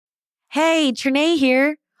Hey, Trinae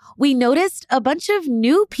here. We noticed a bunch of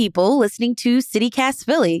new people listening to CityCast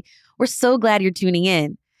Philly. We're so glad you're tuning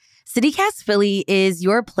in. CityCast Philly is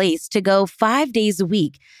your place to go 5 days a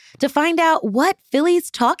week to find out what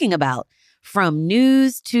Philly's talking about, from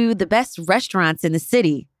news to the best restaurants in the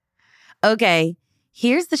city. Okay,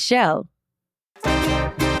 here's the show.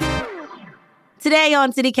 Today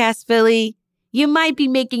on CityCast Philly, you might be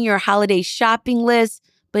making your holiday shopping list,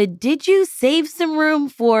 but did you save some room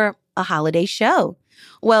for a holiday show?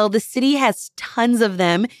 Well, the city has tons of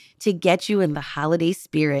them to get you in the holiday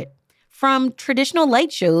spirit. From traditional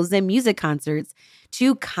light shows and music concerts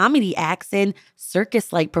to comedy acts and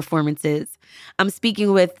circus-like performances. I'm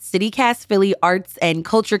speaking with CityCast Philly arts and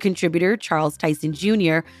culture contributor Charles Tyson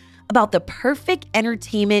Jr. about the perfect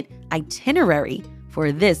entertainment itinerary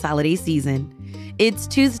for this holiday season. It's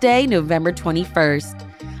Tuesday, November 21st.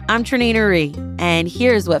 I'm Trinae Nuri, and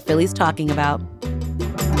here's what Philly's talking about.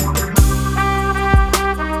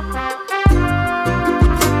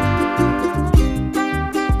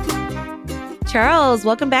 Charles,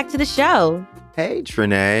 welcome back to the show. Hey,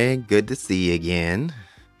 Trinae. Good to see you again.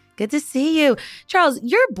 Good to see you. Charles,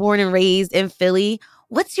 you're born and raised in Philly.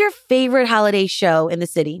 What's your favorite holiday show in the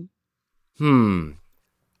city?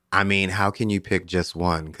 I mean, how can you pick just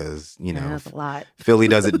one? Because, That's a lot. Philly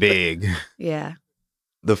does it big. Yeah.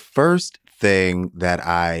 The first thing that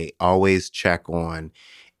I always check on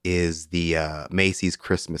is the Macy's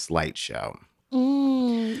Christmas Light Show.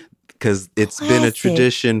 Because it's been a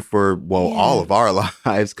tradition for, all of our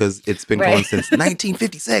lives, because it's been going since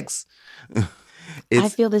 1956. I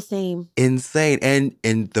feel the same. Insane.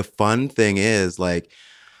 And the fun thing is,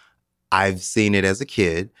 I've seen it as a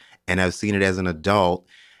kid and I've seen it as an adult,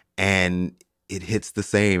 and it hits the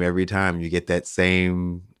same every time. You get that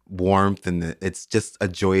same warmth, and it's just a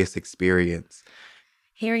joyous experience.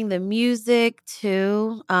 Hearing the music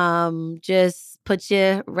too, just puts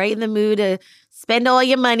you right in the mood to spend all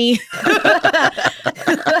your money.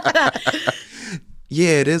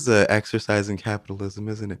 Yeah, it is an exercise in capitalism,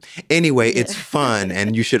 isn't it? Anyway, It's fun,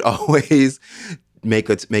 and you should always make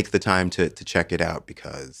the time to check it out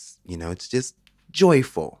because, it's just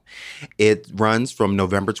joyful. It runs from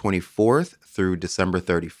November 24th through December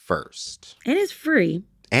 31st. And it's free.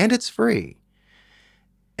 And it's free.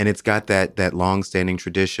 And it's got that long-standing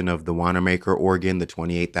tradition of the Wanamaker organ, the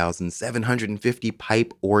 28,750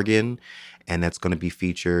 pipe organ, and that's going to be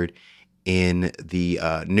featured in the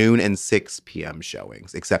noon and 6 p.m.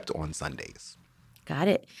 showings, except on Sundays. Got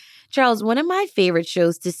it. Charles, one of my favorite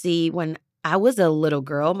shows to see when I was a little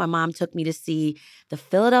girl, my mom took me to see the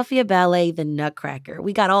Philadelphia Ballet, The Nutcracker.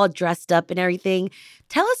 We got all dressed up and everything.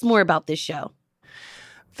 Tell us more about this show.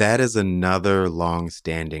 That is another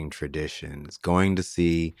long-standing tradition. It's going to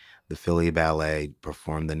see the Philly Ballet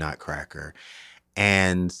perform the Nutcracker.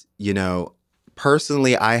 And,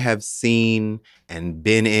 personally, I have seen and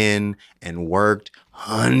been in and worked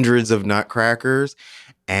hundreds of Nutcrackers.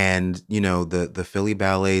 And, the Philly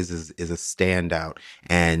Ballets is a standout.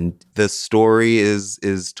 And the story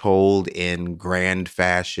is told in grand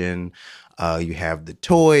fashion. You have the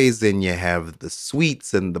toys, and you have the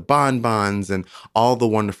sweets and the bonbons and all the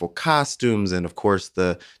wonderful costumes. And, of course,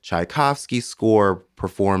 the Tchaikovsky score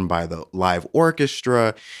performed by the live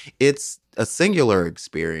orchestra. It's a singular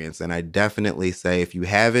experience. And I definitely say if you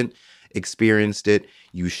haven't experienced it,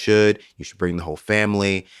 you should. You should bring the whole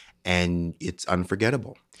family. And it's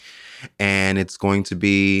unforgettable. And it's going to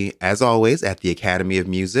be, as always, at the Academy of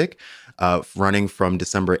Music, running from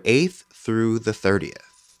December 8th through the 30th.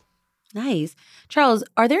 Nice. Charles,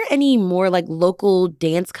 are there any more local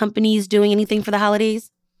dance companies doing anything for the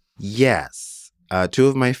holidays? Yes. Two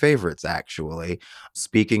of my favorites, actually.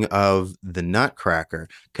 Speaking of the Nutcracker,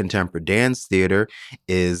 Contemporary Dance Theater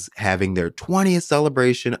is having their 20th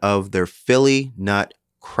celebration of their Philly Nut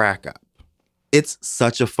Crack-Up. It's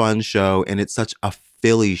such a fun show, and it's such a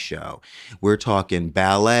Philly show. We're talking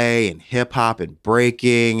ballet and hip hop and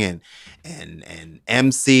breaking and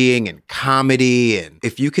emceeing and comedy. And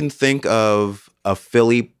if you can think of a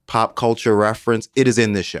Philly pop culture reference, it is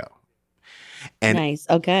in this show. And nice.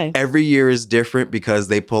 Okay. Every year is different because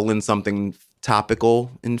they pull in something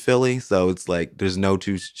topical in Philly. So it's there's no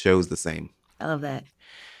two shows the same. I love that.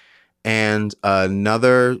 And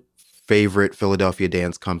another favorite Philadelphia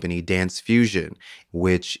dance company, Dance Fusion,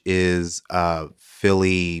 which is a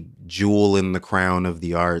Philly jewel in the crown of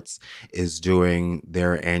the arts, is doing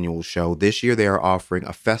their annual show. This year, they are offering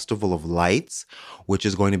a Festival of Lights, which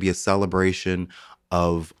is going to be a celebration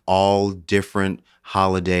of all different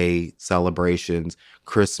holiday celebrations,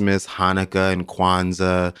 Christmas, Hanukkah, and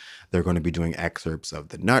Kwanzaa. They're going to be doing excerpts of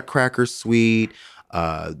the Nutcracker Suite.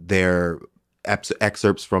 They're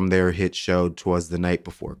excerpts from their hit show "'Twas the Night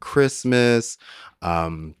Before Christmas,"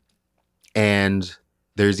 and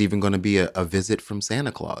there's even going to be a visit from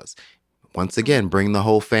Santa Claus. Once again, bring the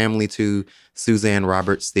whole family to Suzanne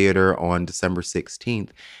Roberts Theater on December 16th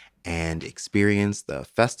and experience the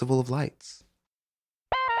Festival of Lights.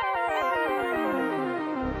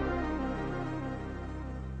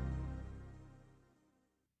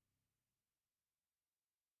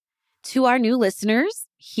 To our new listeners,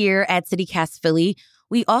 here at CityCast Philly,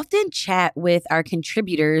 we often chat with our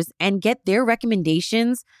contributors and get their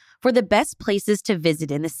recommendations for the best places to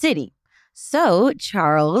visit in the city. So,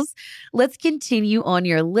 Charles, let's continue on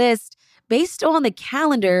your list. Based on the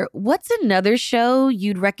calendar, what's another show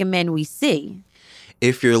you'd recommend we see?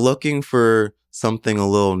 If you're looking for something a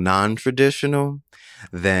little non-traditional,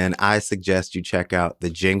 then I suggest you check out the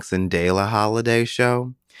Jinx and Dela Holiday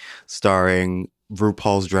Show, starring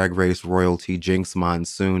RuPaul's Drag Race royalty Jinx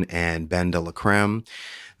Monsoon and Ben de la Creme.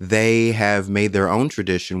 They have made their own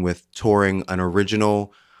tradition with touring an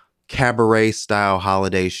original cabaret-style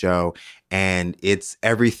holiday show, and it's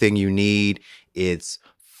everything you need. It's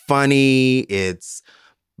funny, it's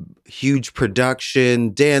huge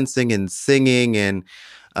production, dancing and singing, and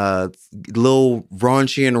a little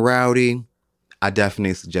raunchy and rowdy. I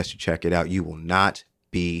definitely suggest you check it out. You will not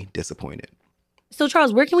be disappointed. So,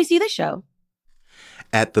 Charles, where can we see this show?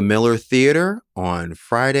 At the Miller Theater on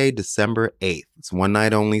Friday, December 8th. It's one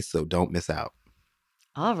night only, so don't miss out.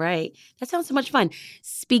 All right. That sounds so much fun.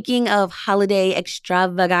 Speaking of holiday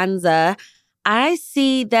extravaganza, I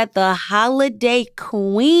see that the Holiday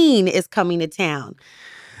Queen is coming to town.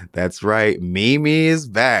 That's right. Mimi is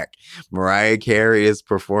back. Mariah Carey is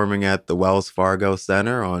performing at the Wells Fargo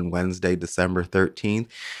Center on Wednesday, December 13th.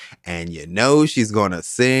 And you know she's going to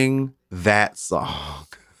sing that song.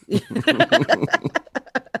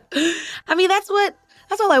 I mean, that's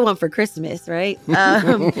all I want for Christmas, right?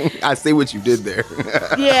 I see what you did there.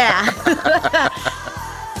 Yeah.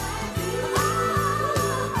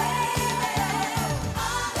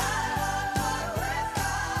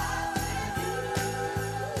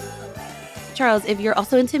 Charles, if you're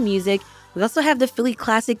also into music, we also have the Philly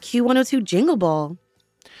Classic Q102 Jingle Ball.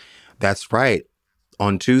 That's right.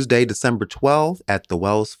 On Tuesday, December 12th at the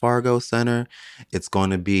Wells Fargo Center, it's going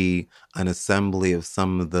to be an assembly of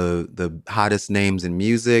some of the hottest names in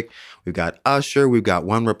music. We've got Usher, we've got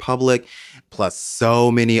One Republic, plus so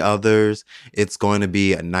many others. It's going to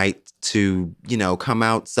be a night to, come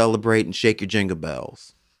out, celebrate, and shake your jingle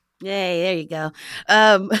bells. Yay, there you go.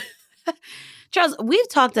 Charles, we've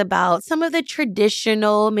talked about some of the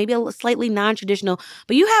traditional, maybe a slightly non-traditional,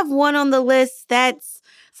 but you have one on the list that's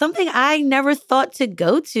something I never thought to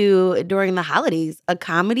go to during the holidays, a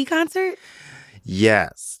comedy concert?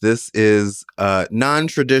 Yes, this is a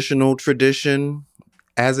non-traditional tradition,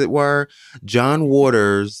 as it were. John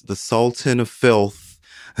Waters, the Sultan of Filth,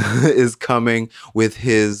 is coming with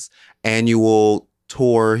his annual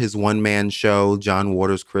tour, his one-man show, John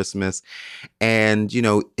Waters Christmas. And,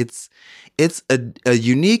 it's a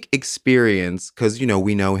unique experience because,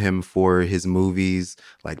 we know him for his movies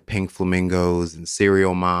like Pink Flamingos and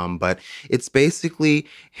Serial Mom, but it's basically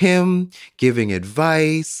him giving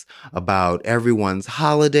advice about everyone's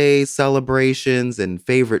holiday celebrations and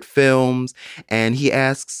favorite films. And he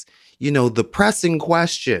asks, the pressing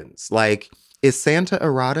questions like, is Santa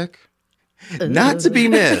erotic? Not to be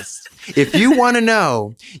missed. If you want to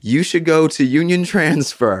know, you should go to Union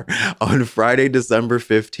Transfer on Friday, December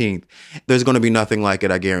 15th. There's going to be nothing like it,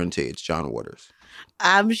 I guarantee. It's John Waters.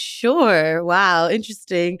 I'm sure. Wow,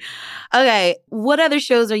 interesting. Okay, what other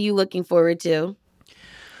shows are you looking forward to?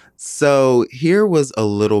 So here was a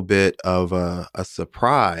little bit of a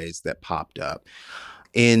surprise that popped up.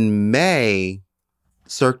 In May,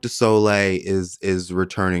 Cirque du Soleil is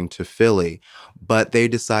returning to Philly, but they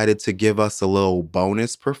decided to give us a little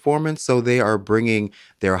bonus performance. So they are bringing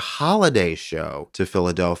their holiday show to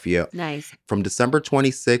Philadelphia. Nice. From December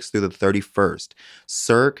 26th through the 31st,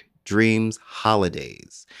 Cirque Dreams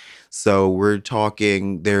Holidays. So we're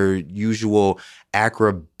talking their usual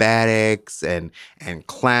acrobatics and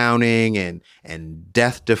clowning and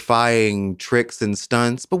death-defying tricks and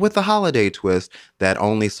stunts, but with a holiday twist that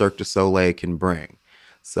only Cirque du Soleil can bring.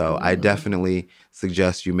 So I definitely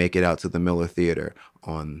suggest you make it out to the Miller Theater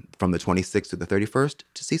from the 26th to the 31st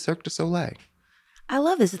to see Cirque du Soleil. I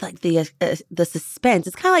love this. It's like the suspense.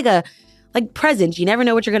 It's kind of like presents. You never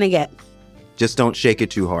know what you're going to get. Just don't shake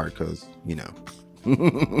it too hard because,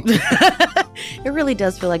 It really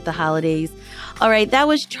does feel like the holidays. All right, that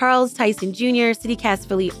was Charles Tyson Jr., CityCast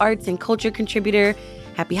Philly arts and culture contributor.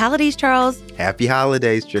 Happy holidays, Charles. Happy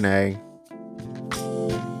holidays, Janae.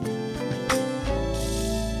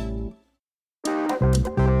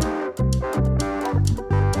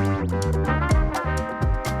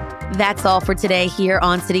 That's all for today here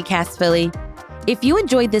on CityCast Philly. If you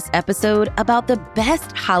enjoyed this episode about the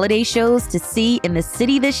best holiday shows to see in the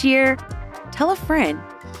city this year, tell a friend,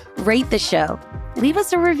 rate the show, leave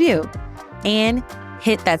us a review, and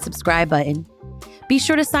hit that subscribe button. Be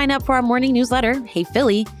sure to sign up for our morning newsletter, Hey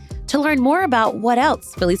Philly, to learn more about what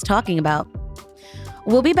else Philly's talking about.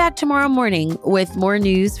 We'll be back tomorrow morning with more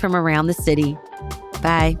news from around the city.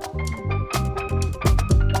 Bye.